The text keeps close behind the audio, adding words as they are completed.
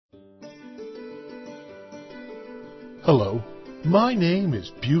Hello, my name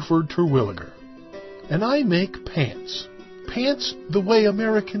is Buford Terwilliger, and I make pants. Pants the way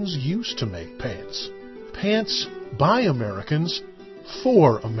Americans used to make pants. Pants by Americans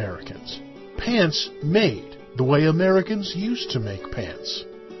for Americans. Pants made the way Americans used to make pants.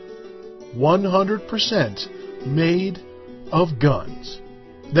 100% made of guns.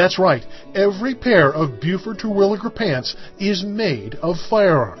 That's right, every pair of Buford Terwilliger pants is made of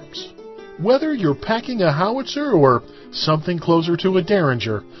firearms. Whether you're packing a howitzer or something closer to a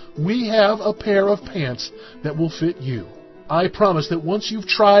Derringer, we have a pair of pants that will fit you. I promise that once you've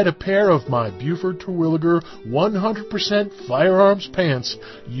tried a pair of my Buford Terwilliger 100% firearms pants,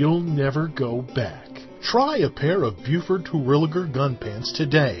 you'll never go back. Try a pair of Buford Terwilliger gun pants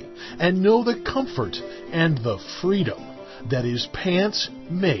today and know the comfort and the freedom that is pants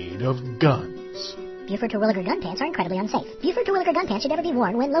made of guns. Buford Terwilliger gun pants are incredibly unsafe. Buford Terwilliger gun pants should never be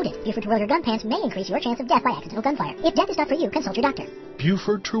worn when loaded. Buford Terwilliger gun pants may increase your chance of death by accidental gunfire. If death is not for you, consult your doctor.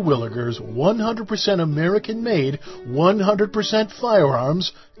 Buford Terwilliger's 100% American-made, 100%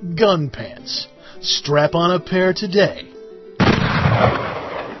 firearms gun pants. Strap on a pair today.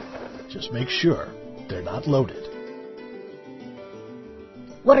 Just make sure they're not loaded.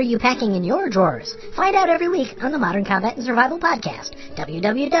 What are you packing in your drawers? Find out every week on the Modern Combat and Survival Podcast,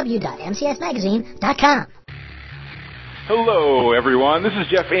 www.mcsmagazine.com. Hello, everyone. This is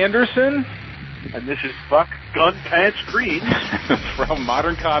Jeff Anderson. And this is Buck Gun Pants Green from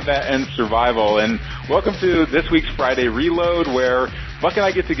Modern Combat and Survival. And welcome to this week's Friday Reload, where Buck and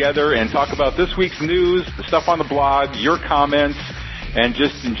I get together and talk about this week's news, the stuff on the blog, your comments, and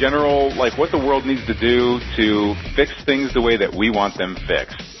just in general, like what the world needs to do to fix things the way that we want them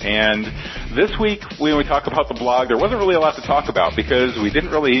fixed. And this week, when we talk about the blog, there wasn't really a lot to talk about because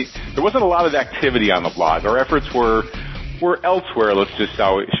there wasn't a lot of activity on the blog. Our efforts were elsewhere,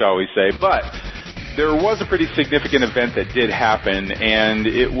 shall we say. But there was a pretty significant event that did happen, and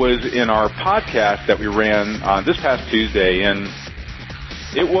it was in our podcast that we ran on this past Tuesday. And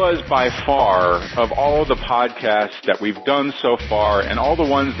it was by far, of all the podcasts that we've done so far and all the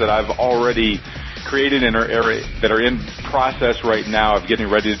ones that I've already created and that are in process right now of getting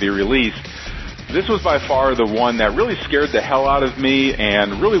ready to be released, this was by far the one that really scared the hell out of me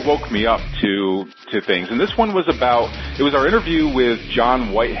and really woke me up to things. And this one was our interview with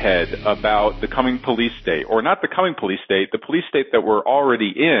John Whitehead about the coming police state, or not the coming police state, the police state that we're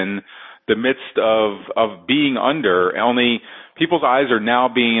already in the midst of being under, only people's eyes are now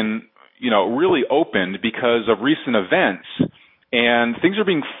being, really opened because of recent events, and things are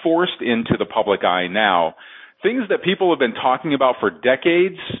being forced into the public eye now. Things that people have been talking about for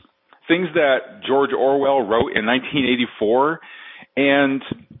decades, things that George Orwell wrote in 1984, and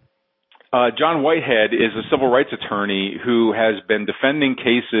John Whitehead is a civil rights attorney who has been defending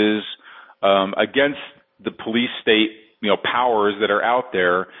cases against the police state, powers that are out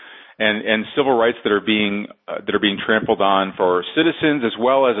there, and civil rights that are being trampled on for citizens as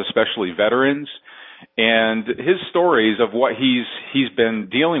well as especially veterans. And his stories of what he's been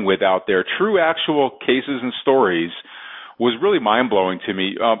dealing with out there, true actual cases and stories, was really mind blowing to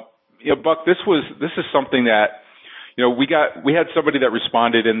me. Buck, this is something that we had somebody that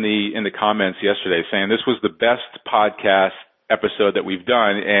responded in the comments yesterday saying this was the best podcast episode that we've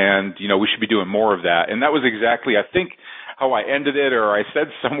done, and we should be doing more of that. And that was exactly, I think, how I ended it, or I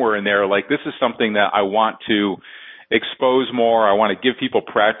said somewhere in there, like, this is something that I want to expose more. I want to give people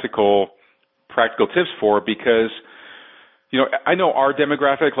practical tips for, because, I know our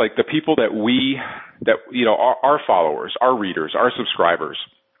demographic, like the people our followers, our readers, our subscribers,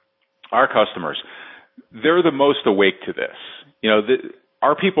 our customers, they're the most awake to this.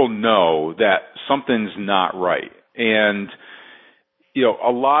 Our people know that something's not right. And,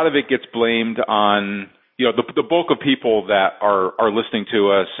 a lot of it gets blamed on, the bulk of people that are listening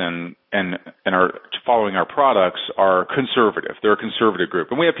to us and are following our products are conservative. They're a conservative group.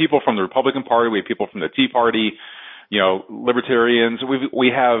 And we have people from the Republican Party, we have people from the Tea Party, libertarians, we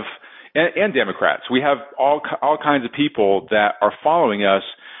have, and Democrats. We have all kinds of people that are following us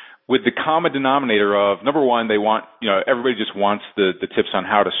with the common denominator of, number one, they want, everybody just wants the tips on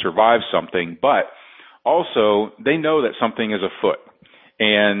how to survive something, but also they know that something is afoot.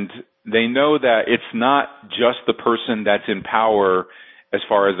 And they know that it's not just the person that's in power as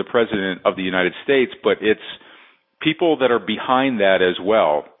far as the president of the United States, but it's people that are behind that as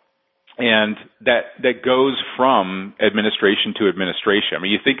well. And that goes from administration to administration. I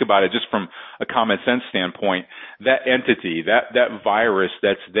mean, you think about it just from a common sense standpoint, that entity, that virus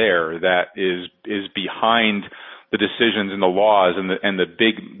that's there, that is behind the decisions and the laws and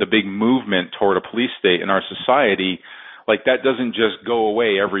the big movement toward a police state in our society, like that doesn't just go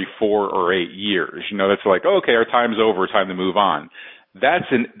away every 4 or 8 years. You know, that's like, okay, our time's over, time to move on. That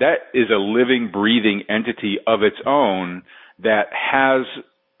is a living, breathing entity of its own that has,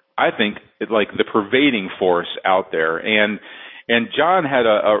 I think, like the pervading force out there. And John had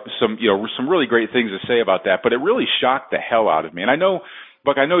some really great things to say about that, but it really shocked the hell out of me. And I know,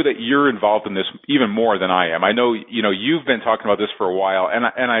 Buck, I know that you're involved in this even more than I am. I know, you know, you've been talking about this for a while, and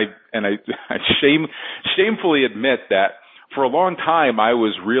I shamefully admit that for a long time I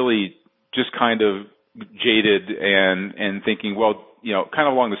was really just kind of jaded and thinking, well, you know, kind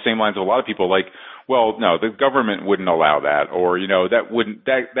of along the same lines of a lot of people, like, well, no, the government wouldn't allow that, or, you know,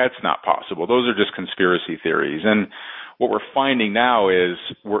 that's not possible. Those are just conspiracy theories. And what we're finding now is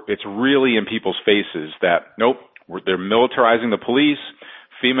it's really in people's faces that, nope, they're militarizing the police.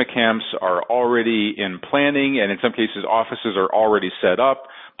 FEMA camps are already in planning, and in some cases offices are already set up.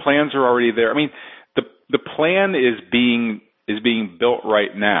 Plans are already there. I mean, the plan is being built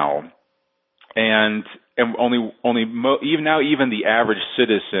right now, and even the average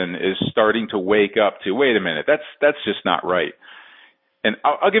citizen is starting to wake up to, wait a minute, that's just not right. And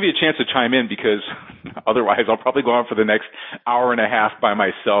I'll give you a chance to chime in, because otherwise I'll probably go on for the next hour and a half by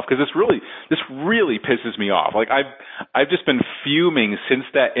myself, because this really pisses me off. Like I've just been fuming since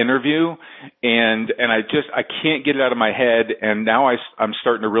that interview, and I can't get it out of my head. And now I'm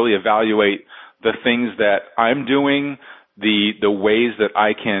starting to really evaluate the things that I'm doing, the ways that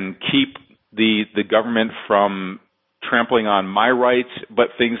I can keep the government from trampling on my rights, but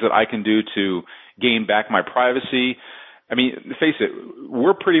things that I can do to gain back my privacy. I mean, face it,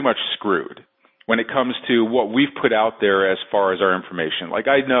 we're pretty much screwed when it comes to what we've put out there as far as our information. Like,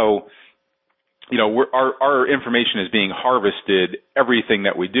 I know, you know, our information is being harvested. Everything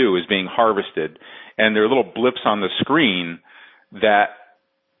that we do is being harvested, and there are little blips on the screen that,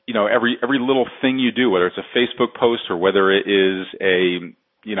 you know, every little thing you do, whether it's a Facebook post or whether it is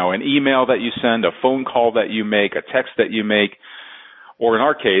an email that you send, a phone call that you make, a text that you make, or in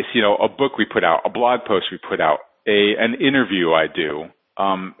our case, you know, a book we put out, a blog post we put out, an interview I do.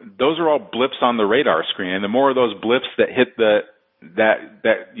 Those are all blips on the radar screen, and the more of those blips that hit that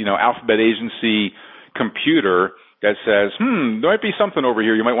alphabet agency computer that says, there might be something over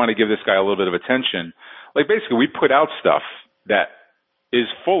here, you might want to give this guy a little bit of attention. Like, basically, we put out stuff that is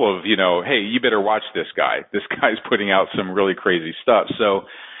full of, you know, hey, you better watch this guy. This guy's putting out some really crazy stuff. So,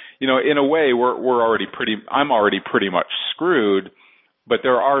 you know, in a way, I'm already pretty much screwed. But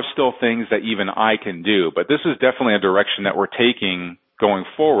there are still things that even I can do. But this is definitely a direction that we're taking going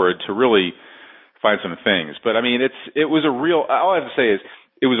forward to really find some things. But I mean, all I have to say is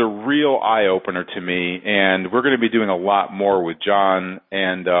it was a real eye-opener to me, and we're going to be doing a lot more with John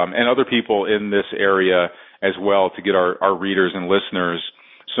and other people in this area as well to get our readers and listeners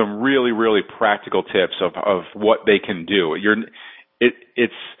some really, really practical tips of what they can do. It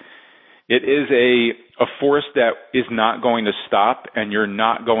is a force that is not going to stop, and you're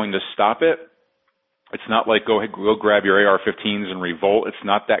not going to stop it. It's not like go grab your AR-15s and revolt. It's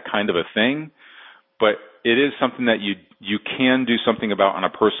not that kind of a thing. But it is something that you can do something about on a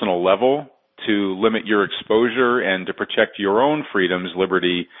personal level to limit your exposure and to protect your own freedoms,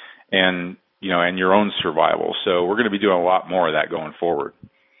 liberty, and your own survival. So we're going to be doing a lot more of that going forward.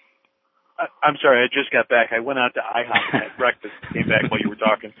 I'm sorry, I just got back. I went out to IHOP and had breakfast and came back while you were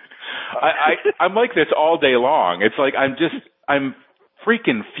talking. I'm like this all day long. It's like I'm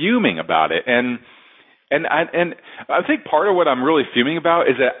freaking fuming about it. And I think part of what I'm really fuming about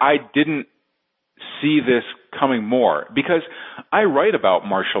is that I didn't see this coming more, because I write about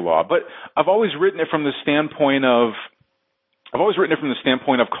martial law, but I've always written it from the standpoint of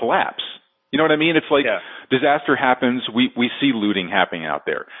collapse. You know what I mean? It's like disaster happens, we see looting happening out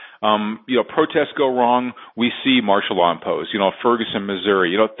there. Protests go wrong, we see martial law imposed. Ferguson,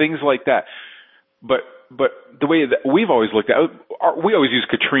 Missouri, things like that. But the way that we've always looked at it, we always use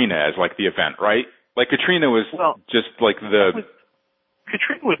Katrina as like the event, right? Like Katrina was just like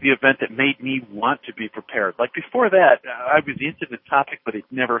Katrina was the event that made me want to be prepared. Like before that, I was into the topic, but it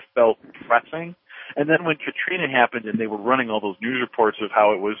never felt pressing. And then when Katrina happened and they were running all those news reports of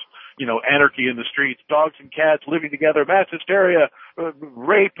how it was, anarchy in the streets, dogs and cats living together, mass hysteria,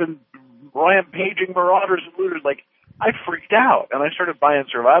 rape and rampaging marauders and looters, like I freaked out and I started buying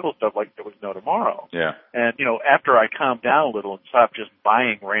survival stuff like there was no tomorrow. Yeah. And, after I calmed down a little and stopped just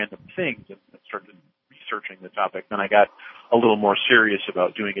buying random things and started researching the topic, then I got a little more serious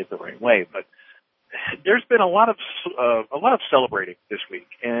about doing it the right way. But there's been a lot of celebrating this week,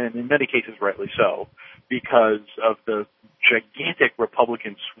 and in many cases rightly so, because of the gigantic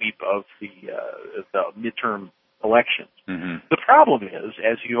Republican sweep of the midterm elections. Mm-hmm. The problem is,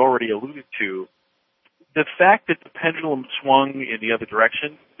 as you already alluded to, the fact that the pendulum swung in the other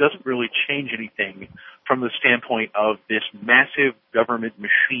direction doesn't really change anything from the standpoint of this massive government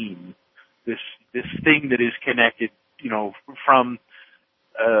machine, this thing that is connected, from,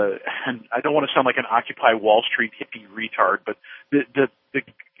 and I don't want to sound like an Occupy Wall Street hippie retard, but the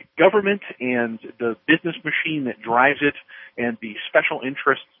government and the business machine that drives it and the special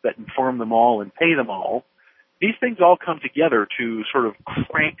interests that inform them all and pay them all, these things all come together to sort of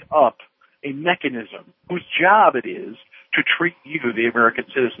crank up a mechanism whose job it is to treat you, the American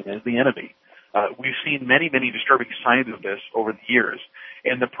citizen, as the enemy. We've seen many, many disturbing signs of this over the years.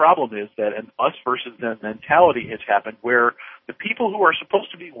 And the problem is that an us versus them mentality has happened where the people who are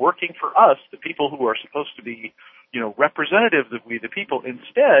supposed to be working for us, the people who are supposed to be, representatives of we the people,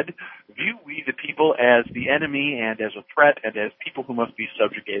 instead view we the people as the enemy and as a threat and as people who must be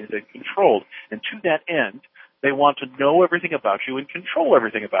subjugated and controlled. And to that end, they want to know everything about you and control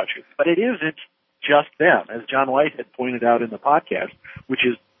everything about you. But it isn't just them, as John White had pointed out in the podcast, which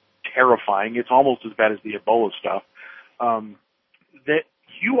is terrifying. It's almost as bad as the Ebola stuff. That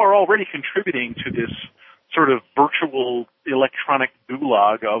you are already contributing to this sort of virtual electronic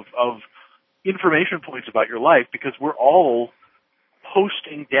gulag of information points about your life, because we're all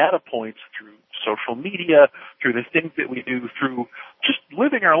posting data points through social media, through the things that we do, through just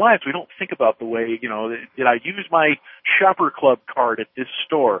living our lives. We don't think about the way, did I use my shopper club card at this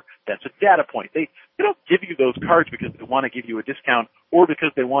store? That's a data point. They don't give you those cards because they want to give you a discount or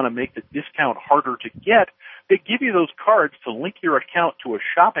because they want to make the discount harder to get. They give you those cards to link your account to a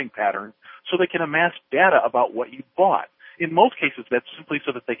shopping pattern so they can amass data about what you bought. In most cases, that's simply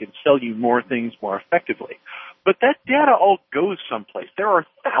so that they can sell you more things more effectively. But that data all goes someplace. There are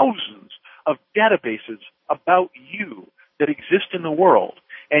thousands of databases about you that exist in the world,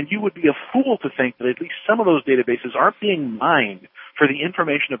 and you would be a fool to think that at least some of those databases aren't being mined for the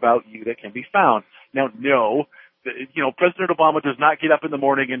information about you that can be found. Now, no, President Obama does not get up in the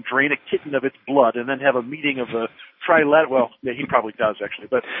morning and drain a kitten of its blood and then have a meeting of the well, yeah, he probably does actually,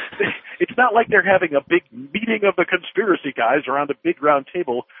 but it's not like they're having a big meeting of the conspiracy guys around a big round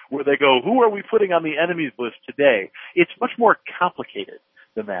table where they go, who are we putting on the enemies list today? It's much more complicated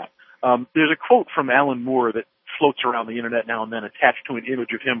than that. There's a quote from Alan Moore that floats around the internet now and then attached to an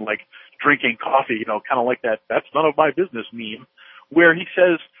image of him like drinking coffee, kind of like that's none of my business meme, where he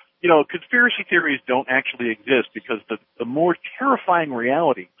says, conspiracy theories don't actually exist because the more terrifying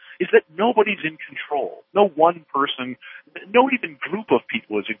reality is that nobody's in control. No one person, no even group of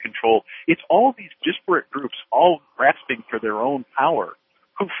people is in control. It's all these disparate groups all grasping for their own power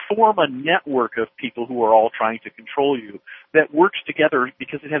who form a network of people who are all trying to control you that works together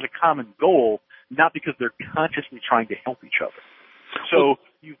because it has a common goal, not because they're consciously trying to help each other. So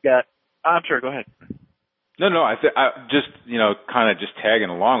you've got, I'm sorry, go ahead. No, I just, kind of just tagging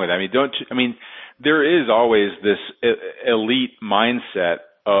along with it. There is always this elite mindset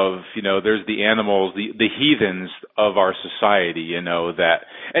of, there's the animals, the heathens of our society, that,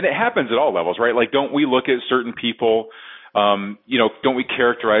 and it happens at all levels, right? Like, don't we look at certain people, don't we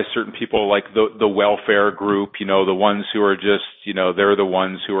characterize certain people like the welfare group, the ones who are just, they're the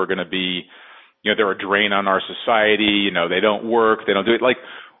ones who are going to be, they're a drain on our society, they don't work, they don't do it. Like,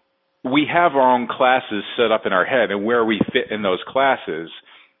 we have our own classes set up in our head and where we fit in those classes.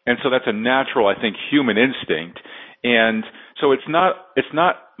 And so that's a natural, I think, human instinct. And so it's not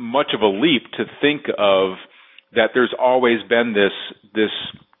much of a leap to think of that there's always been this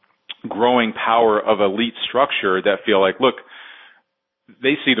growing power of elite structure that feel like, look,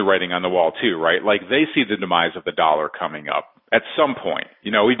 they see the writing on the wall too, right? Like, they see the demise of the dollar coming up at some point.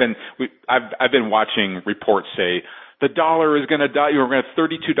 I've been watching reports say the dollar is going to die. We're going to have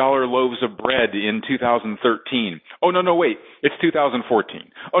 $32 loaves of bread in 2013. Oh, no, wait. It's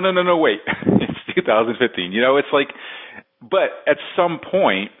 2014. Oh, no, wait. It's 2015. It's like, but at some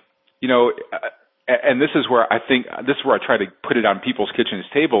point, and this is where I try to put it on people's kitchen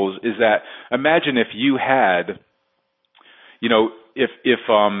tables, is that imagine if you had, if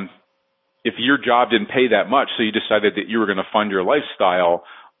your job didn't pay that much, so you decided that you were going to fund your lifestyle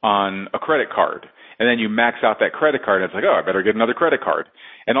on a credit card. And then you max out that credit card, and it's like, oh, I better get another credit card.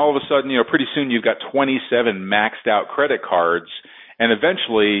 And all of a sudden, pretty soon you've got 27 maxed out credit cards, and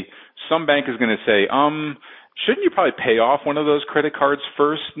eventually some bank is going to say, shouldn't you probably pay off one of those credit cards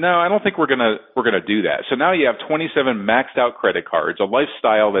first? No, I don't think we're gonna do that. So now you have 27 maxed out credit cards, a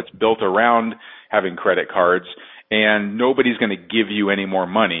lifestyle that's built around having credit cards, and nobody's going to give you any more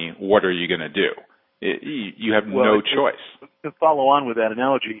money. What are you going to do? You have no choice. To follow on with that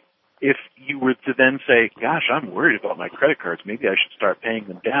analogy, if you were to then say, gosh, I'm worried about my credit cards, maybe I should start paying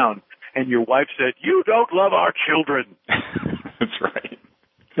them down, and your wife said, you don't love our children. That's right.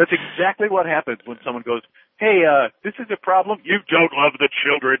 That's exactly what happens when someone goes, hey, this is a problem. You don't love the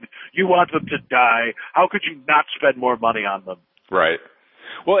children. You want them to die. How could you not spend more money on them? Right.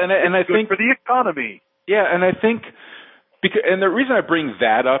 Well, and I good think for the economy. Yeah, and I think and the reason I bring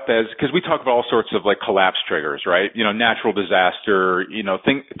that up is because we talk about all sorts of like collapse triggers, right? You know, natural disaster, you know,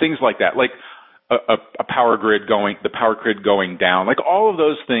 things like that, like a power grid going down, like all of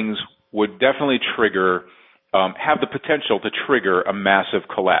those things would definitely trigger, have the potential to trigger a massive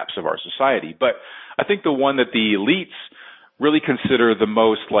collapse of our society. But I think the one that the elites really consider the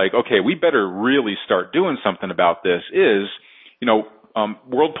most like, okay, we better really start doing something about this is, you know,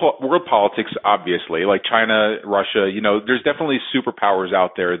 world politics, obviously, like China, Russia, you know, there's definitely superpowers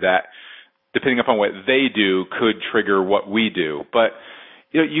out there that, depending upon what they do, could trigger what we do. But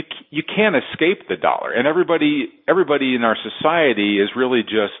you know, you can't escape the dollar, and everybody in our society is really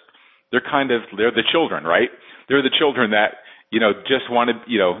just they're the children, right? They're the children that, you know, just want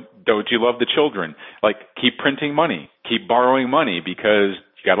to, you know, don't you love the children? Like, keep printing money, keep borrowing money because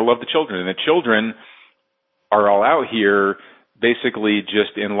you got to love the children, and the children are all out here basically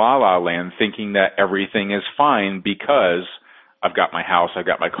just in la-la land thinking that everything is fine because I've got my house, I've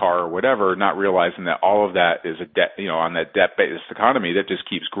got my car or whatever, not realizing that all of that is a debt, you know, on that debt-based economy that just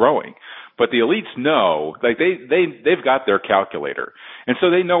keeps growing. But the elites know, like they've got their calculator. And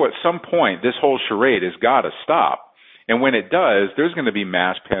so they know at some point this whole charade has got to stop. And when it does, there's going to be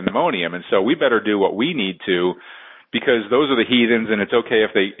mass pandemonium. And so we better do what we need to, because those are the heathens, and it's okay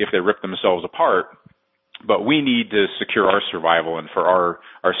if they rip themselves apart. But we need to secure our survival and for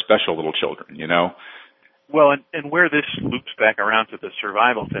our special little children, you know? Well, and where this loops back around to the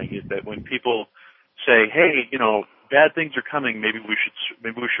survival thing is that when people say, hey, you know, bad things are coming, maybe we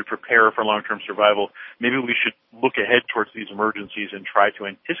should prepare for long-term survival, maybe we should look ahead towards these emergencies and try to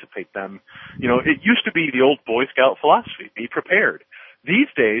anticipate them. You know, it used to be the old Boy Scout philosophy, be prepared.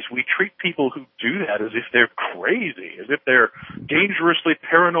 These days, we treat people who do that as if they're crazy, as if they're dangerously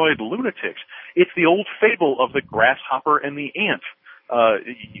paranoid lunatics. It's the old fable of the grasshopper and the ant.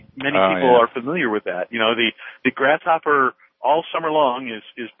 Many people are familiar with that. You know, the grasshopper all summer long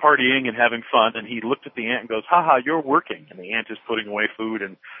is partying and having fun, and he looked at the ant and goes, "Ha, you're working." And the ant is putting away food,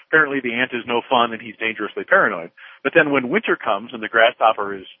 and apparently the ant is no fun, and he's dangerously paranoid. But then when winter comes and the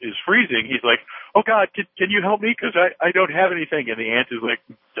grasshopper is freezing, he's like, "Oh God, can you help me? Because I don't have anything." And the ant is like,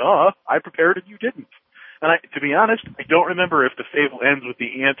 "Duh, I prepared and you didn't." And to be honest, I don't remember if the fable ends with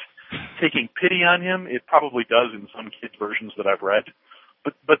the ant taking pity on him. It probably does in some kids' versions that I've read.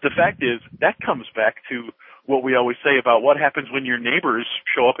 But the fact is, that comes back to what we always say about what happens when your neighbors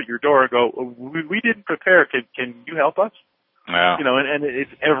show up at your door and go, we didn't prepare. Can you help us? Yeah. You know, and it's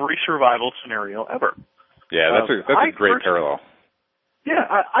every survival scenario ever. Yeah, that's a great parallel. Yeah,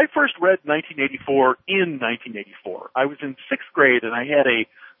 I first read 1984 in 1984. I was in 6th grade, and I had a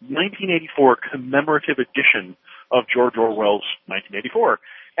 1984 commemorative edition of George Orwell's 1984.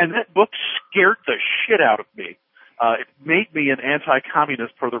 And that book scared the shit out of me. It made me an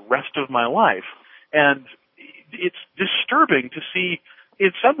anti-communist for the rest of my life. And it's disturbing to see,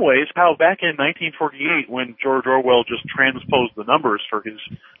 in some ways, how back in 1948, when George Orwell just transposed the numbers for his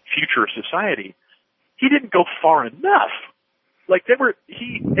future society, he didn't go far enough. Like,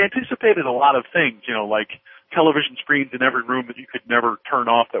 he anticipated a lot of things, you know, like television screens in every room that you could never turn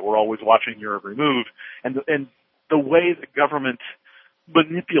off that were always watching your every move, and the way the government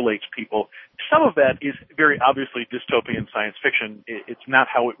manipulates people. Some of that is very obviously dystopian science fiction. It's not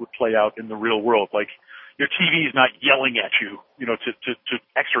how it would play out in the real world. Like, your TV is not yelling at you, you know, to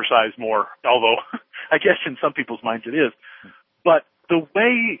exercise more, although I guess in some people's minds it is. But the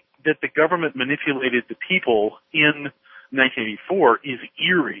way that the government manipulated the people in 1984 is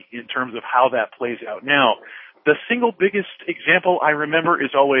eerie in terms of how that plays out now. The single biggest example I remember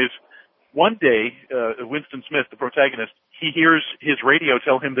is always one day, Winston Smith, the protagonist, he hears his radio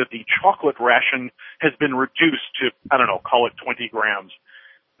tell him that the chocolate ration has been reduced to, I don't know, call it 20 grams.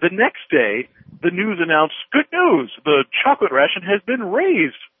 The next day, the news announced, good news, the chocolate ration has been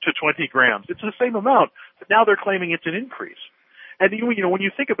raised to 20 grams. It's the same amount, but now they're claiming it's an increase. And, you know, when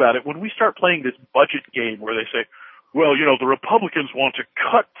you think about it, when we start playing this budget game where they say, well, you know, the Republicans want to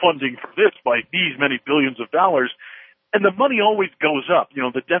cut funding for this by these many billions of dollars, and the money always goes up. You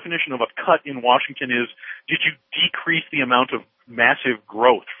know, the definition of a cut in Washington is, did you decrease the amount of massive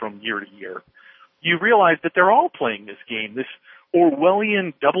growth from year to year? You realize that they're all playing this game, this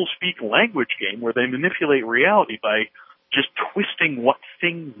Orwellian doublespeak language game where they manipulate reality by just twisting what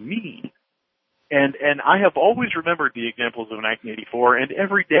things mean. And I have always remembered the examples of 1984, and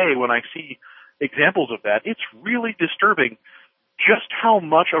every day when I see examples of that, it's really disturbing just how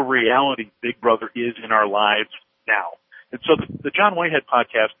much a reality Big Brother is in our lives now. And so the John Whitehead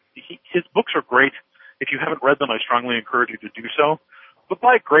podcast, his books are great. If you haven't read them, I strongly encourage you to do so. But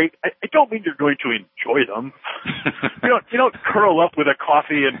by great, I don't mean you're going to enjoy them. You don't curl up with a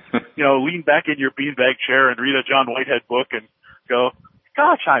coffee and, lean back in your beanbag chair and read a John Whitehead book and go,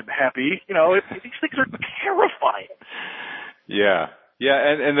 gosh, I'm happy. These things are terrifying. Yeah. Yeah.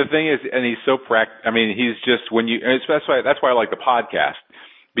 And the thing is, and he's so he's just that's why I like the podcast,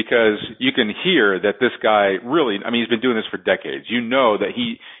 because you can hear that this guy really, he's been doing this for decades. You know that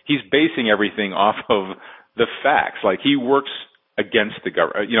he's basing everything off of the facts. Like, he works against the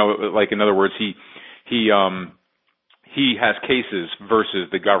government, like, in other words, he has cases versus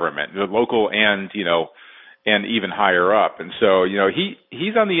the government, the local and even higher up. And so,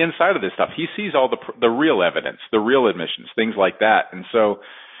 he's on the inside of this stuff. He sees all the real evidence, the real admissions, things like that. And so,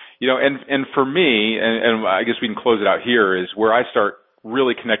 and for me, and I guess we can close it out here, is where I start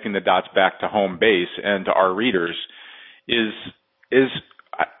really connecting the dots back to home base and to our readers is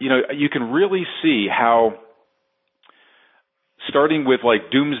you can really see how, starting with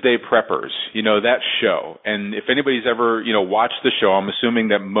like Doomsday Preppers, that show. And if anybody's ever, watched the show, I'm assuming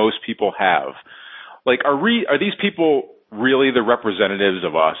that most people have. Like, are these people really the representatives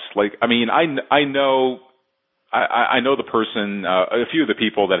of us? Like, I know the person, a few of the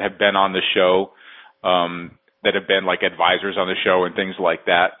people that have been on the show, that have been like advisors on the show and things like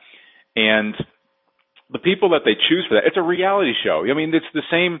that. And the people that they choose for that, it's a reality show. It's the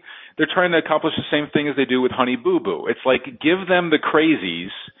same. They're trying to accomplish the same thing as they do with Honey Boo Boo. It's like, give them the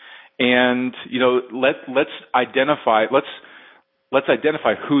crazies and, let's identify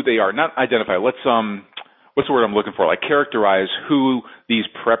who they are. Not identify. Let's, what's the word I'm looking for? Like, characterize who these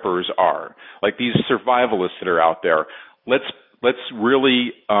preppers are. Like, these survivalists that are out there. Let's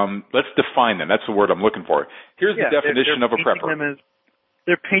really, let's define them. That's the word I'm looking for. Here's the definition of a prepper.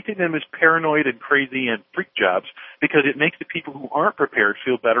 They're painting them as paranoid and crazy and freak jobs because it makes the people who aren't prepared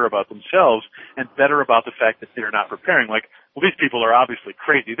feel better about themselves and better about the fact that they're not preparing. Like, well, these people are obviously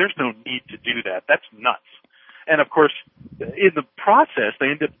crazy. There's no need to do that. That's nuts. And, of course, in the process,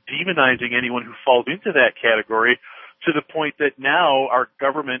 they end up demonizing anyone who falls into that category to the point that now our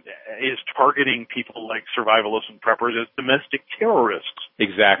government is targeting people like survivalists and preppers as domestic terrorists.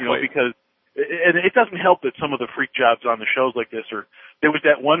 Exactly. And it doesn't help that some of the freak jobs on the shows like this there was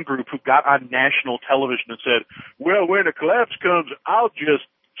that one group who got on national television and said, well, when a collapse comes, I'll just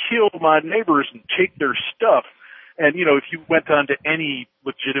kill my neighbors and take their stuff. And, if you went on to any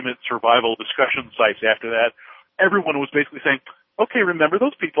legitimate survival discussion sites after that, everyone was basically saying, okay, remember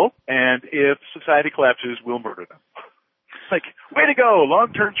those people, and if society collapses, we'll murder them. Like, way to go,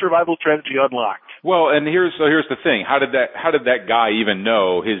 long-term survival strategy unlocked. Well, and here's the thing. How did that guy even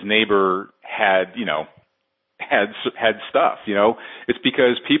know his neighbor had stuff? It's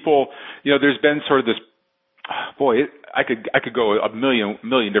because people, there's been sort of this, I could go a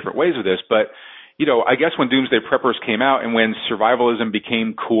million different ways with this, but, I guess when Doomsday Preppers came out and when survivalism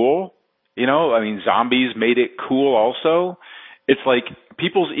became cool, zombies made it cool also. It's like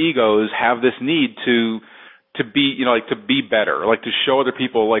people's egos have this need to be, to be better, like to show other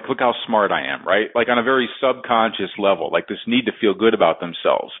people, like, look how smart I am, right? Like on a very subconscious level, like this need to feel good about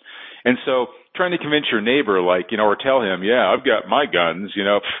themselves. And so trying to convince your neighbor, like, or tell him, yeah, I've got my guns,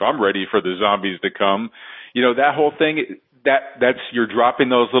 I'm ready for the zombies to come. That whole thing, that's, you're dropping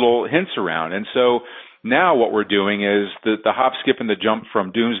those little hints around. And so now what we're doing is the hop, skip, and the jump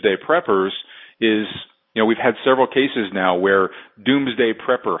from Doomsday Preppers is, we've had several cases now where Doomsday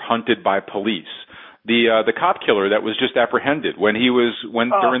Prepper hunted by police. The cop killer that was just apprehended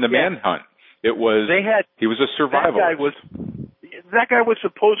during the manhunt. He was a survivalist. That guy was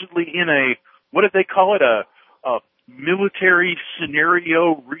supposedly in what did they call it? A military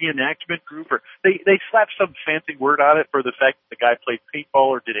scenario reenactment group, or they slapped some fancy word on it for the fact that the guy played paintball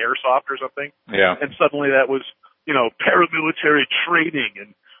or did airsoft or something. Yeah. And suddenly that was, paramilitary training,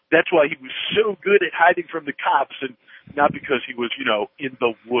 and that's why he was so good at hiding from the cops, and not because he was, in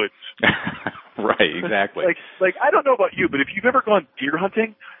the woods. Right, exactly. like I don't know about you, but if you've ever gone deer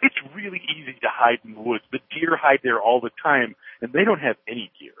hunting, it's really easy to hide in the woods. The deer hide there all the time, and they don't have any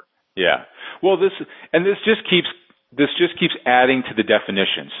gear. Yeah. Well, this just keeps adding to the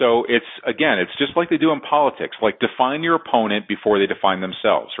definition. So it's just like they do in politics. Like, define your opponent before they define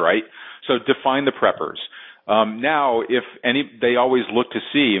themselves, right? So define the preppers. Now, they always look to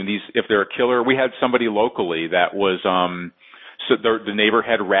see if they're a killer. We had somebody locally that was, so the neighbor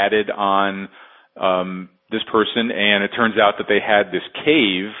had ratted on, this person, and it turns out that they had this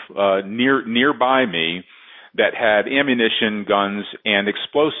cave, nearby me that had ammunition, guns, and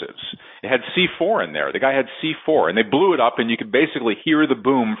explosives. It had C4 in there. The guy had C4, and they blew it up, and you could basically hear the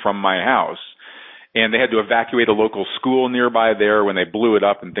boom from my house. and they had to evacuate a local school nearby there when they blew it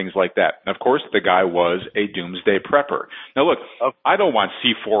up and things like that. And of course, the guy was a doomsday prepper. Now look, I don't want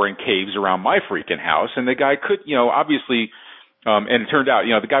C4 in caves around my freaking house, and the guy could, obviously, and it turned out,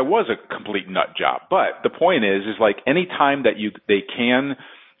 the guy was a complete nut job. But the point is like any time that they can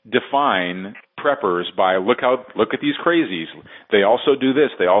define preppers by look at these crazies. They also do this.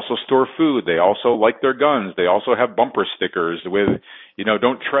 They also store food. They also like their guns. They also have bumper stickers with,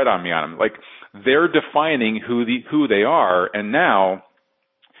 don't tread on me on them. Like they're defining who they are, and now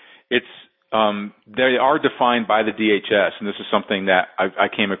it's they are defined by the DHS. And this is something that I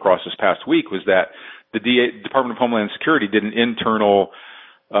came across this past week, was that the Department of Homeland Security did an internal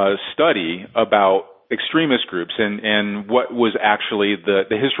study about extremist groups and what was actually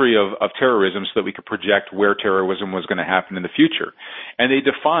the history of terrorism, so that we could project where terrorism was going to happen in the future. And they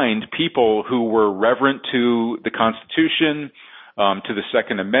defined people who were reverent to the Constitution, to the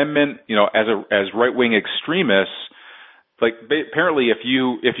Second Amendment, as right-wing extremists. Like apparently if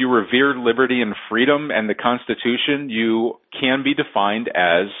you revere liberty and freedom and the Constitution, you can be defined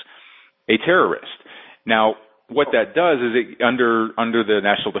as a terrorist. Now, what that does is it, under the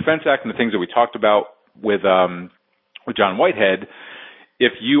National Defense Act and the things that we talked about with John Whitehead,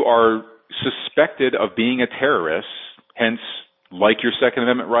 if you are suspected of being a terrorist, hence like your Second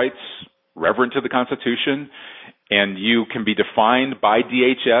Amendment rights, reverent to the Constitution, and you can be defined by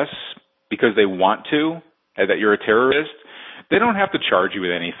DHS because they want to, that you're a terrorist, they don't have to charge you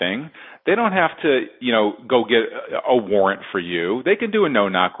with anything. They don't have to, go get a warrant for you. They can do a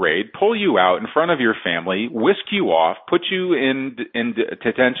no-knock raid, pull you out in front of your family, whisk you off, put you in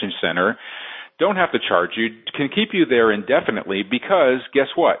detention center, don't have to charge you, can keep you there indefinitely because, guess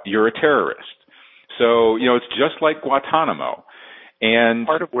what? You're a terrorist. So, it's just like Guantanamo. And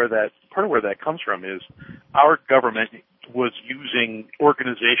part of where that comes from is our government was using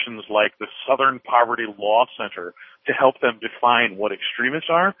organizations like the Southern Poverty Law Center to help them define what extremists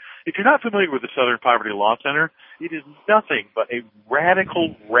are. If you're not familiar with the Southern Poverty Law Center, it is nothing but a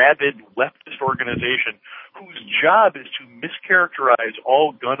radical, rabid leftist organization whose job is to mischaracterize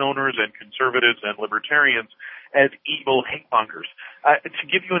all gun owners and conservatives and libertarians as evil hate mongers. To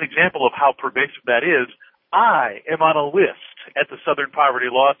give you an example of how pervasive that is, I am on a list at the Southern Poverty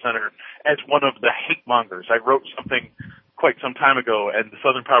Law Center as one of the hate mongers. I wrote something quite some time ago, and the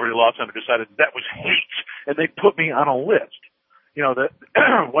Southern Poverty Law Center decided that was hate, and they put me on a list.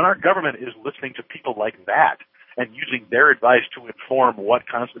 When our government is listening to people like that and using their advice to inform what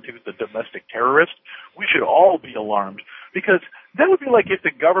constitutes a domestic terrorist, we should all be alarmed, because that would be like if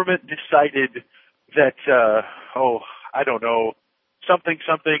the government decided that, I don't know, something,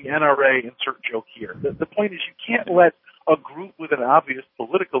 NRA, insert joke here. The point is you can't let a group with an obvious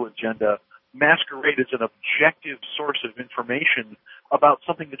political agenda masquerade as an objective source of information about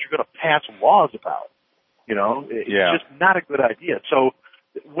something that you're going to pass laws about. It's just not a good idea. So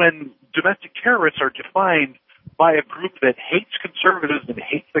when domestic terrorists are defined by a group that hates conservatives and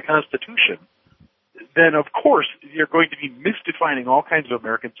hates the Constitution, then of course you're going to be misdefining all kinds of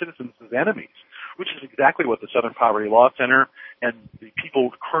American citizens as enemies, which is exactly what the Southern Poverty Law Center and the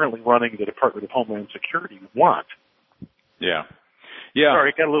people currently running the Department of Homeland Security want. Yeah.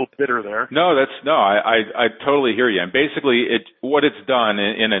 Sorry, got a little bitter there. I totally hear you. And basically, what it's done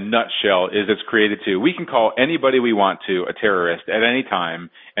in a nutshell is it's created we can call anybody we want to a terrorist at any time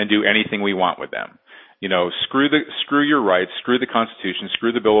and do anything we want with them. Screw your rights, screw the Constitution,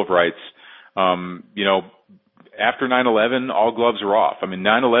 screw the Bill of Rights. After 9/11, all gloves are off. I mean,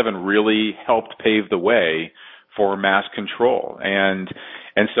 9/11 really helped pave the way for mass control. And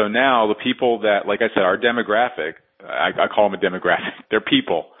so now the people that, like I said, our demographic, I call them a demographic. They're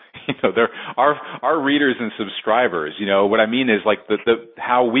people. They're our readers and subscribers. What I mean is like the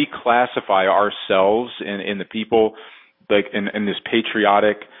how we classify ourselves in the people, like in this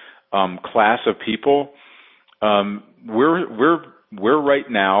patriotic class of people. We're right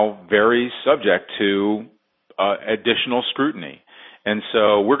now very subject to additional scrutiny. And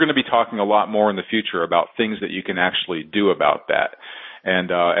so we're going to be talking a lot more in the future about things that you can actually do about that.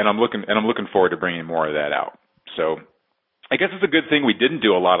 And I'm looking forward to bringing more of that out. So I guess it's a good thing we didn't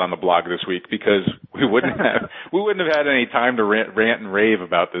do a lot on the blog this week, because we wouldn't have had any time to rant and rave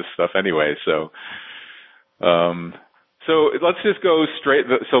about this stuff anyway. So let's just go straight.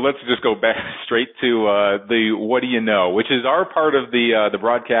 So let's just go back straight to the What Do You Know, which is our part of the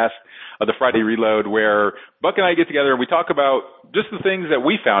broadcast of the Friday Reload, where Buck and I get together and we talk about just the things that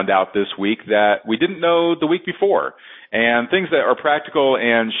we found out this week that we didn't know the week before, and things that are practical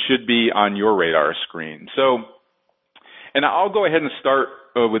and should be on your radar screen. So, and I'll go ahead and start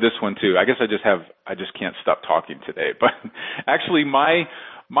with this one too. I guess I just can't stop talking today. But actually, my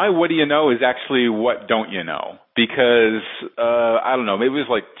My what do you know is actually what don't you know? Because, I don't know, maybe it was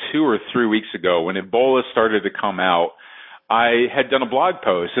like 2 or 3 weeks ago when Ebola started to come out, I had done a blog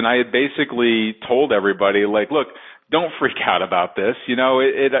post and I had basically told everybody, like, look, don't freak out about this. You know,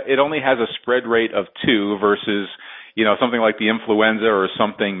 it only has a spread rate of 2 versus, you know, something like the influenza or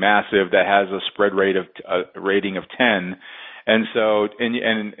something massive that has a spread rate of rating of 10. And so,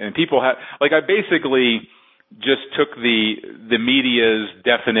 and people have, like, I basically just took the media's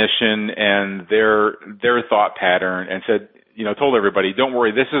definition and their thought pattern and said, you know, told everybody, don't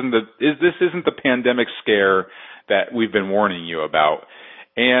worry, this isn't the pandemic scare that we've been warning you about.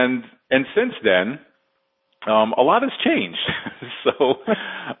 And since then, a lot has changed. So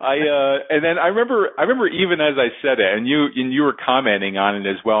and then I remember even as I said it, and you were commenting on it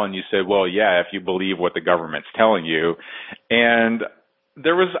as well, and you said, well, yeah, if you believe what the government's telling you. And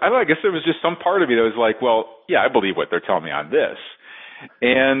there was, I don't know, I guess there was just some part of me that was like, well, yeah, I believe what they're telling me on this.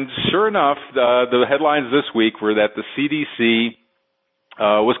 And sure enough, the headlines this week were that the CDC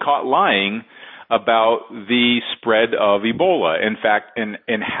was caught lying about the spread of Ebola, in fact, and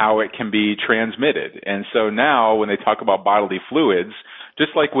how it can be transmitted. And so now when they talk about bodily fluids,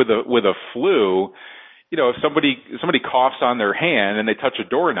 just like with a flu, you know, if somebody coughs on their hand and they touch a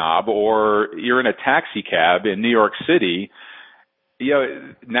doorknob, or you're in a taxi cab in New York City, you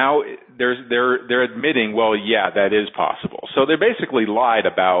know, now they're admitting, well, yeah, that is possible. So they basically lied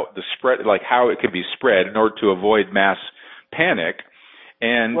about the spread, like how it could be spread in order to avoid mass panic.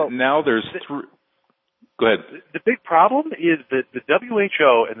 And now there's go ahead. The big problem is that the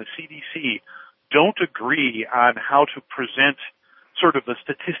WHO and the CDC don't agree on how to present sort of the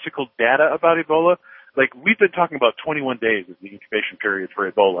statistical data about Ebola. Like, we've been talking about 21 days as the incubation period for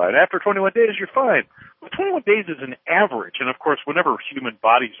Ebola, and after 21 days, you're fine. Well, 21 days is an average, and of course, whenever human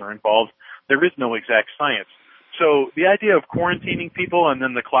bodies are involved, there is no exact science. So the idea of quarantining people and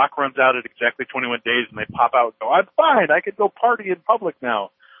then the clock runs out at exactly 21 days and they pop out and go, I'm fine, I can go party in public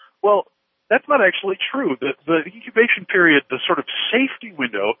now. Well, that's not actually true. The incubation period, the sort of safety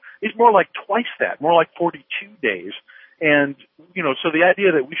window, is more like twice that, more like 42 days. And, you know, so the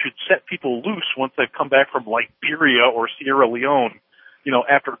idea that we should set people loose once they've come back from Liberia or Sierra Leone, you know,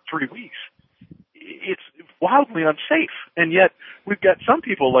 after 3 weeks, it's wildly unsafe. And yet we've got some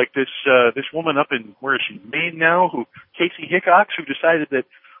people like this woman up in, where is she, Maine now, Casey Hickox, who decided that,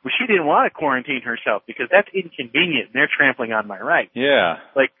 well, she didn't want to quarantine herself because that's inconvenient and they're trampling on my rights. Yeah.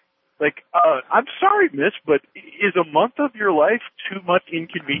 I'm sorry, miss, but is a month of your life too much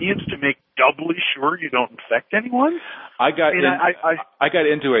inconvenience to make doubly sure you don't infect anyone? I got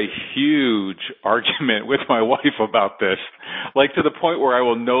into a huge argument with my wife about this, like to the point where I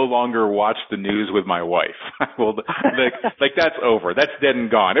will no longer watch the news with my wife. Like that's over. That's dead and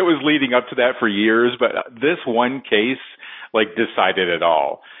gone. It was leading up to that for years, but this one case, decided it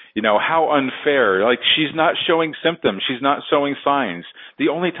all. You know, how unfair. Like, she's not showing symptoms. She's not showing signs. The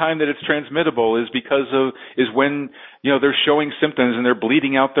only time that it's transmittable is when, you know, they're showing symptoms and they're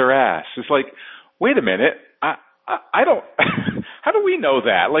bleeding out their ass. It's like, wait a minute. I don't, how do we know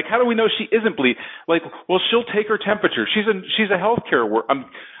that? Like, how do we know she isn't bleeding? Like, well, she'll take her temperature. She's a healthcare worker.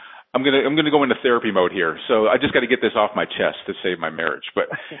 I'm gonna go into therapy mode here. So I just got to get this off my chest to save my marriage. But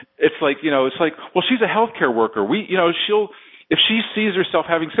it's like, you know, well, she's a healthcare worker. If she sees herself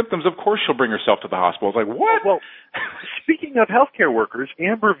having symptoms, of course she'll bring herself to the hospital. It's like, what? Well, speaking of healthcare workers,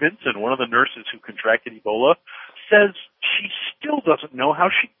 Amber Vinson, one of the nurses who contracted Ebola, says she still doesn't know how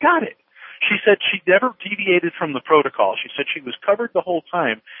she got it. She said she never deviated from the protocol. She said she was covered the whole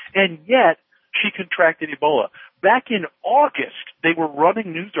time, and yet she contracted Ebola. Back in August, they were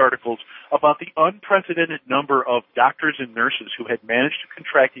running news articles about the unprecedented number of doctors and nurses who had managed to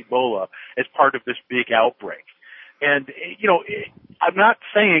contract Ebola as part of this big outbreak. And, you know, I'm not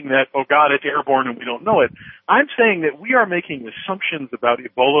saying that, oh, God, it's airborne and we don't know it. I'm saying that we are making assumptions about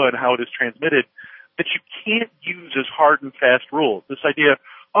Ebola and how it is transmitted that you can't use as hard and fast rules. This idea,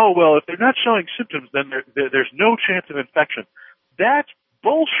 oh, well, if they're not showing symptoms, then there's no chance of infection. That's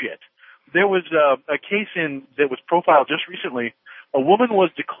bullshit. There was a case that was profiled just recently. A woman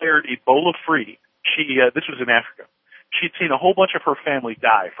was declared Ebola-free. This was in Africa. She'd seen a whole bunch of her family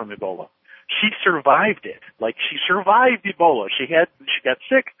die from Ebola. She survived it. Like, she survived Ebola. She got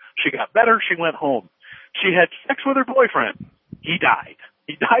sick. She got better. She went home. She had sex with her boyfriend. He died.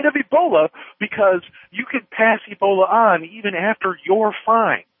 He died of Ebola because you can pass Ebola on even after you're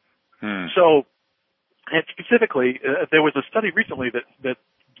fine. So, and specifically, there was a study recently that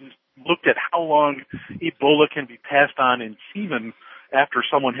looked at how long Ebola can be passed on in semen after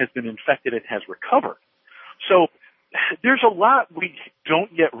someone has been infected and has recovered. So, there's a lot we don't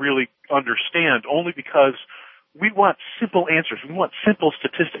yet really understand, only because we want simple answers. We want simple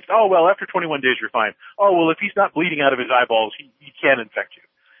statistics. Oh, well, after 21 days, you're fine. Oh, well, if he's not bleeding out of his eyeballs, he can't infect you.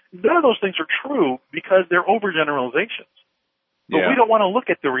 None of those things are true because they're overgeneralizations. But we don't want to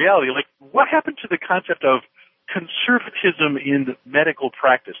look at the reality. Like, what happened to the concept of conservatism in medical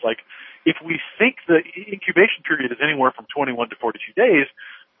practice? Like, if we think the incubation period is anywhere from 21 to 42 days,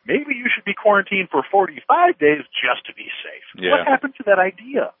 maybe you should be quarantined for 45 days just to be safe. Yeah. What happened to that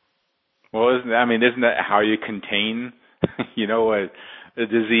idea? Well, isn't that how you contain, a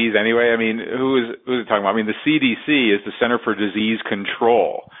disease anyway? I mean, who is it talking about? I mean, the CDC is the Center for Disease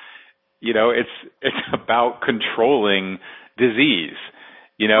Control. It's about controlling disease.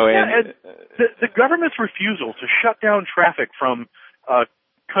 And the government's refusal to shut down traffic from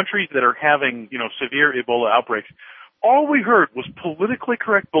countries that are having, severe Ebola outbreaks. All we heard was politically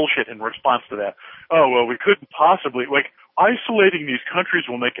correct bullshit in response to that. Oh, well, we couldn't possibly, isolating these countries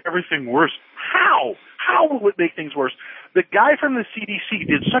will make everything worse. How? How will it make things worse? The guy from the CDC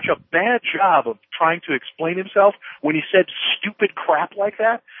did such a bad job of trying to explain himself when he said stupid crap like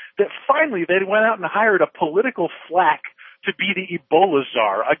that finally they went out and hired a political flack to be the Ebola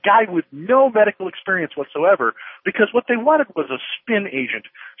czar, a guy with no medical experience whatsoever, because what they wanted was a spin agent,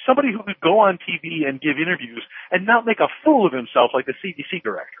 somebody who could go on TV and give interviews and not make a fool of himself like the CDC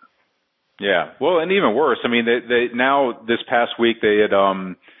director. Yeah, well, and even worse, I mean, they now this past week they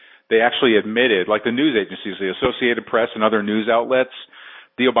actually admitted, like the news agencies, the Associated Press and other news outlets,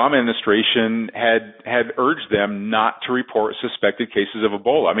 the Obama administration had urged them not to report suspected cases of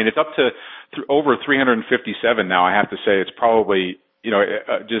Ebola. I mean, it's up to over 357 now. I have to say, it's probably,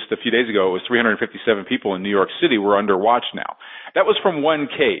 just a few days ago, it was 357 people in New York City were under watch now. That was from one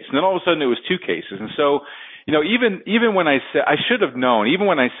case, and then all of a sudden it was two cases. And so, even when I said, I should have known, even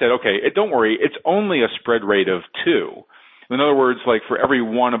when I said, okay, don't worry, it's only a spread rate of 2. In other words, like for every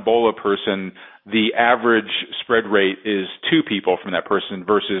one Ebola person, the average spread rate is 2 people from that person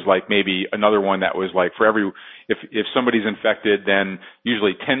versus like maybe another one that was like for if somebody's infected, then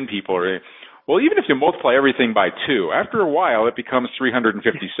usually 10 people are. Well, even if you multiply everything by 2, after a while it becomes 357.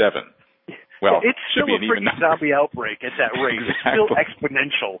 Well, it's still a freaking zombie outbreak at that rate. Exactly. It's still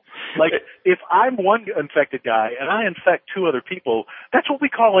exponential. Like, if I'm one infected guy and I infect 2 other people, that's what we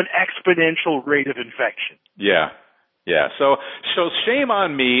call an exponential rate of infection. Yeah. Yeah, so shame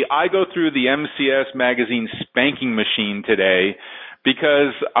on me. I go through the MCS magazine spanking machine today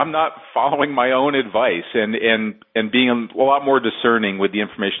because I'm not following my own advice and being a lot more discerning with the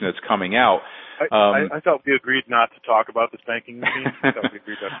information that's coming out. I thought we agreed not to talk about the spanking machine.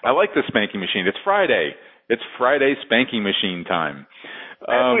 I like the spanking machine. It's Friday. It's Friday spanking machine time.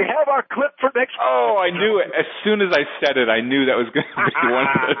 And we have our clip for next week. Oh, I knew it. As soon as I said it, I knew that was going to be one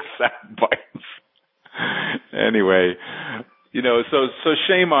of the sound bites. Anyway, so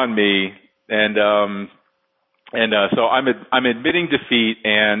shame on me, and so I'm admitting defeat,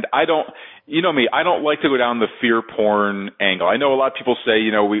 and I don't, me, I don't like to go down the fear porn angle. I know a lot of people say,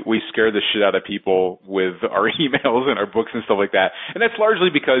 we scare the shit out of people with our emails and our books and stuff like that, and that's largely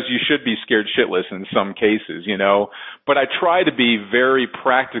because you should be scared shitless in some cases, but I try to be very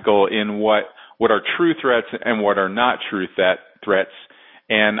practical in what are true threats and what are not true threats.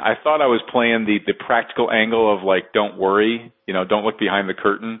 And I thought I was playing the practical angle of like, don't worry, don't look behind the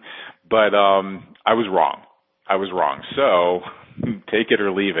curtain. But I was wrong. So take it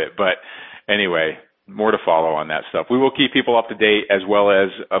or leave it. But anyway, more to follow on that stuff. We will keep people up to date, as well as,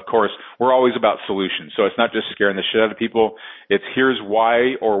 of course, we're always about solutions. So it's not just scaring the shit out of people. It's here's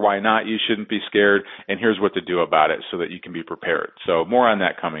why or why not you shouldn't be scared, and here's what to do about it so that you can be prepared. So more on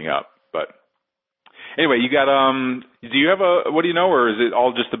that coming up. But anyway, you got, do you have what do you know, or is it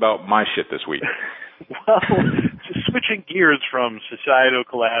all just about my shit this week? Well, just switching gears from societal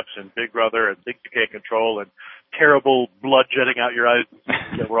collapse and Big Brother and Things You Can't Control and terrible blood jetting out your eyes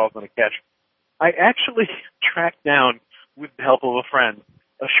that we're all going to catch. I actually tracked down, with the help of a friend,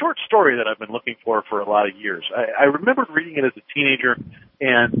 a short story that I've been looking for a lot of years. I remembered reading it as a teenager,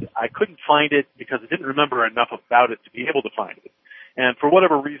 and I couldn't find it because I didn't remember enough about it to be able to find it. And for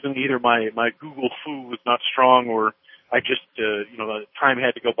whatever reason, either my Google foo was not strong, or I just, the time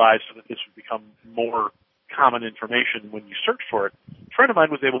had to go by so that this would become more common information when you search for it. A friend of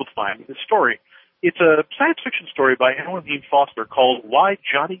mine was able to find this story. It's a science fiction story by Alan Dean Foster called Why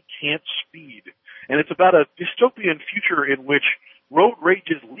Johnny Can't Speed. And it's about a dystopian future in which road rage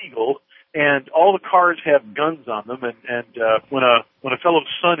is legal and all the cars have guns on them. And when a fellow's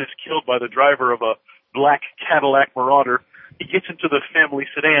son is killed by the driver of a black Cadillac Marauder, he gets into the family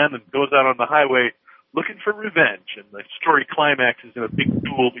sedan and goes out on the highway looking for revenge. And the story climaxes in a big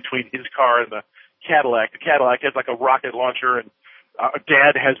duel between his car and the Cadillac. The Cadillac has like a rocket launcher, and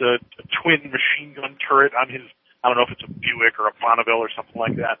Dad has a twin machine gun turret on his I don't know if it's a Buick or a Bonneville or something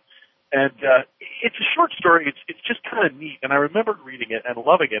like that. And it's a short story. It's just kind of neat. And I remember reading it and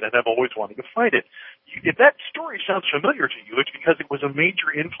loving it, and I've always wanted to find it. If that story sounds familiar to you, it's because it was a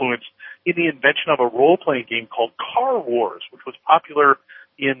major influence in the invention of a role-playing game called Car Wars, which was popular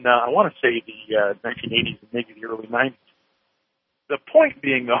in, I want to say, the 1980s and maybe the early 90s. The point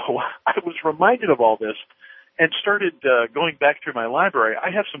being, though, I was reminded of all this and started going back through my library. I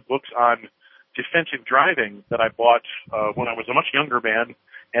have some books on defensive driving that I bought when I was a much younger man,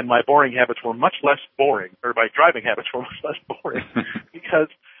 and my boring habits were much less boring, or my driving habits were much less boring, because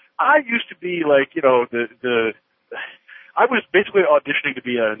I used to be like, I was basically auditioning to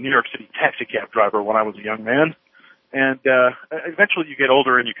be a New York City taxi cab driver when I was a young man, and eventually you get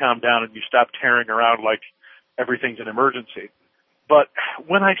older and you calm down and you stop tearing around like everything's an emergency. But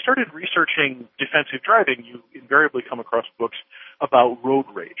when I started researching defensive driving, you invariably come across books about road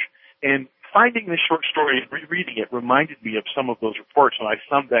rage. And finding this short story and rereading it reminded me of some of those reports, and I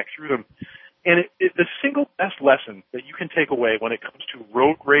thumbed back through them. And the single best lesson that you can take away when it comes to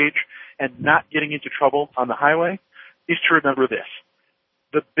road rage and not getting into trouble on the highway is to remember this.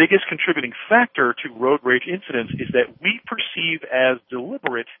 The biggest contributing factor to road rage incidents is that we perceive as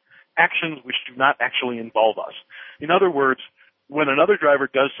deliberate actions which do not actually involve us. In other words, when another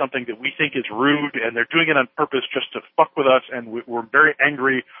driver does something that we think is rude and they're doing it on purpose just to fuck with us and we're very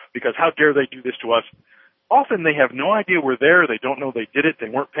angry because how dare they do this to us, often they have no idea we're there. They don't know they did it. They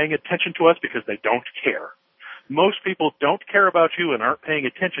weren't paying attention to us because they don't care. Most people don't care about you and aren't paying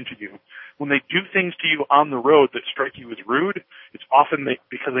attention to you. When they do things to you on the road that strike you as rude, it's often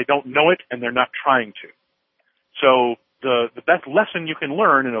because they don't know it and they're not trying to. So the best lesson you can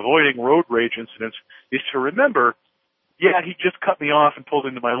learn in avoiding road rage incidents is to remember, yeah, he just cut me off and pulled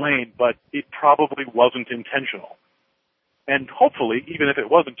into my lane, but it probably wasn't intentional. And hopefully, even if it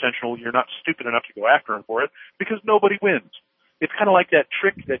was intentional, you're not stupid enough to go after him for it, because nobody wins. It's kind of like that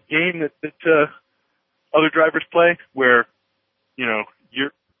trick, that game that other drivers play, where,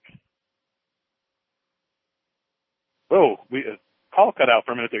 you're... Whoa, call cut out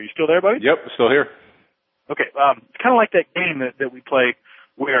for a minute there. You still there, buddy? Yep, still here. Okay, it's kind of like that game that we play,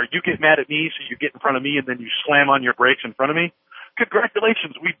 where you get mad at me, so you get in front of me, and then you slam on your brakes in front of me.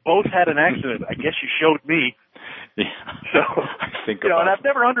 Congratulations, we both had an accident. I guess you showed me. Yeah. So, I think and I've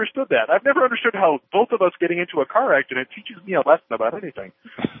never understood that. I've never understood how both of us getting into a car accident teaches me a lesson about anything.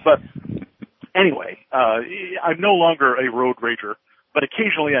 But anyway, I'm no longer a road rager, but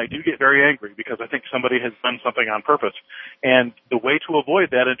occasionally I do get very angry because I think somebody has done something on purpose. And the way to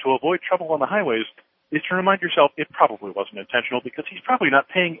avoid that and to avoid trouble on the highways is to remind yourself it probably wasn't intentional, because he's probably not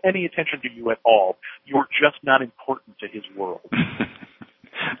paying any attention to you at all. You're just not important to his world.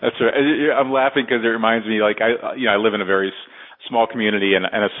 That's right. I'm laughing because it reminds me, like, I live in a very small community, and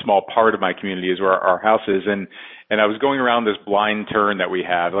a small part of my community is where our house is, and I was going around this blind turn that we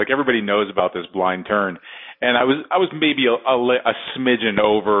have. Like, everybody knows about this blind turn, and I was maybe a smidgen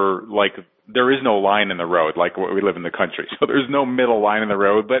over, like, there is no line in the road, like we live in the country. So there's no middle line in the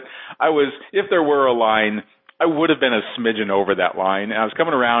road. But if there were a line, I would have been a smidgen over that line. And I was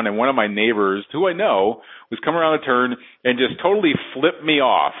coming around, and one of my neighbors, who I know, was coming around the turn and just totally flipped me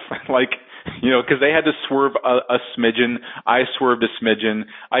off. Like, because they had to swerve a smidgen. I swerved a smidgen.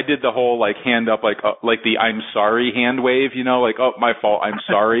 I did the whole, like, hand up, like the I'm sorry hand wave, like, oh, my fault, I'm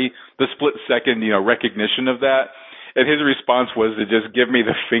sorry. The split second, recognition of that. And his response was to just give me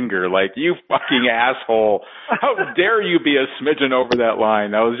the finger, like, you fucking asshole. How dare you be a smidgen over that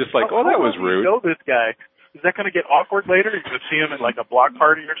line? I was just like, oh, that was rude. You know this guy. Is that going to get awkward later? You're going to see him at, like, a block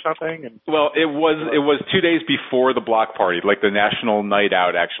party or something? Well, it was 2 days before the block party, like the national night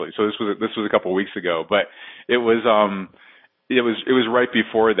out, actually. So this was a couple of weeks ago, but it was right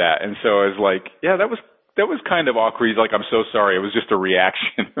before that. And so I was like, yeah, that was kind of awkward. He's like, I'm so sorry. It was just a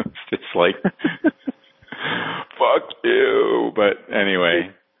reaction. It was just like, fuck you. But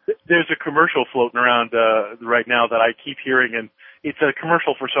anyway. There's a commercial floating around right now that I keep hearing, and it's a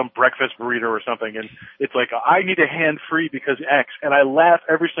commercial for some breakfast burrito or something, and it's like, I need a hand free because X, and I laugh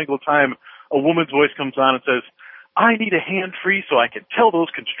every single time a woman's voice comes on and says, I need a hand free so I can tell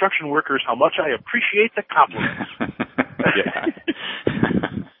those construction workers how much I appreciate the compliments. Yeah.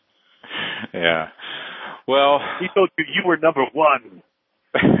 Yeah. Well, he told you were number one.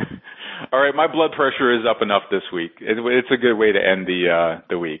 All right, my blood pressure is up enough this week. It's a good way to end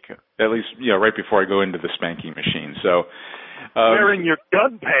the week, at least right before I go into the spanking machine. So, wearing your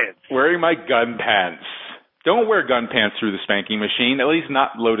gun pants. Wearing my gun pants. Don't wear gun pants through the spanking machine. At least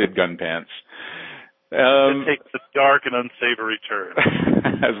not loaded gun pants. It takes a dark and unsavory turn.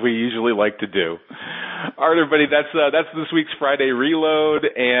 As we usually like to do. All right, everybody, that's this week's Friday Reload.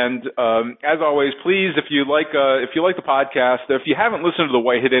 And as always, please, if you like the podcast, if you haven't listened to the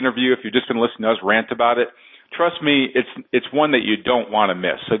Whitehead interview, if you've just been listening to us rant about it, trust me, it's one that you don't want to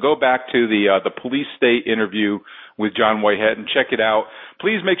miss. So go back to the police state interview with John Whitehead and check it out.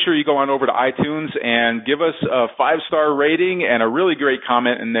 Please make sure you go on over to iTunes and give us a 5-star rating and a really great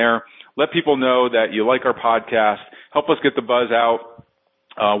comment in there. Let people know that you like our podcast. Help us get the buzz out.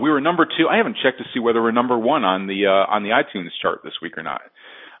 We were number 2. I haven't checked to see whether we're number 1 on the iTunes chart this week or not.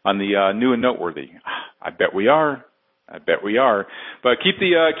 On the new and noteworthy. I bet we are. But keep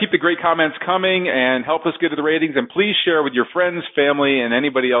the great comments coming and help us get to the ratings. And please share with your friends, family, and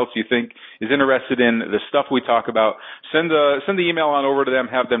anybody else you think is interested in the stuff we talk about. Send the email on over to them.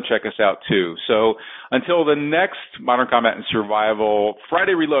 Have them check us out too. So until the next Modern Combat and Survival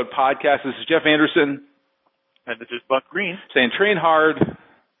Friday Reload podcast, this is Jeff Anderson. And this is Buck Green. Saying train hard.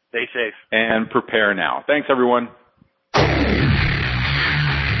 Stay safe. And prepare now. Thanks, everyone.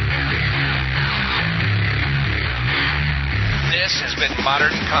 This has been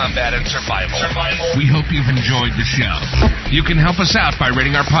Modern Combat and Survival. We hope you've enjoyed the show. You can help us out by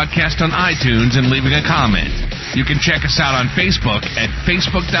rating our podcast on iTunes and leaving a comment. You can check us out on Facebook at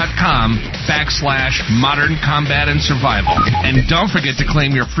facebook.com/Modern Combat and Survival. And don't forget to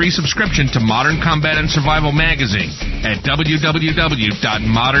claim your free subscription to Modern Combat and Survival magazine at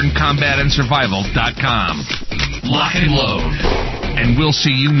www.moderncombatandsurvival.com. Lock and load. And we'll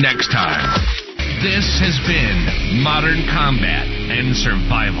see you next time. This has been Modern Combat and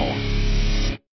Survival.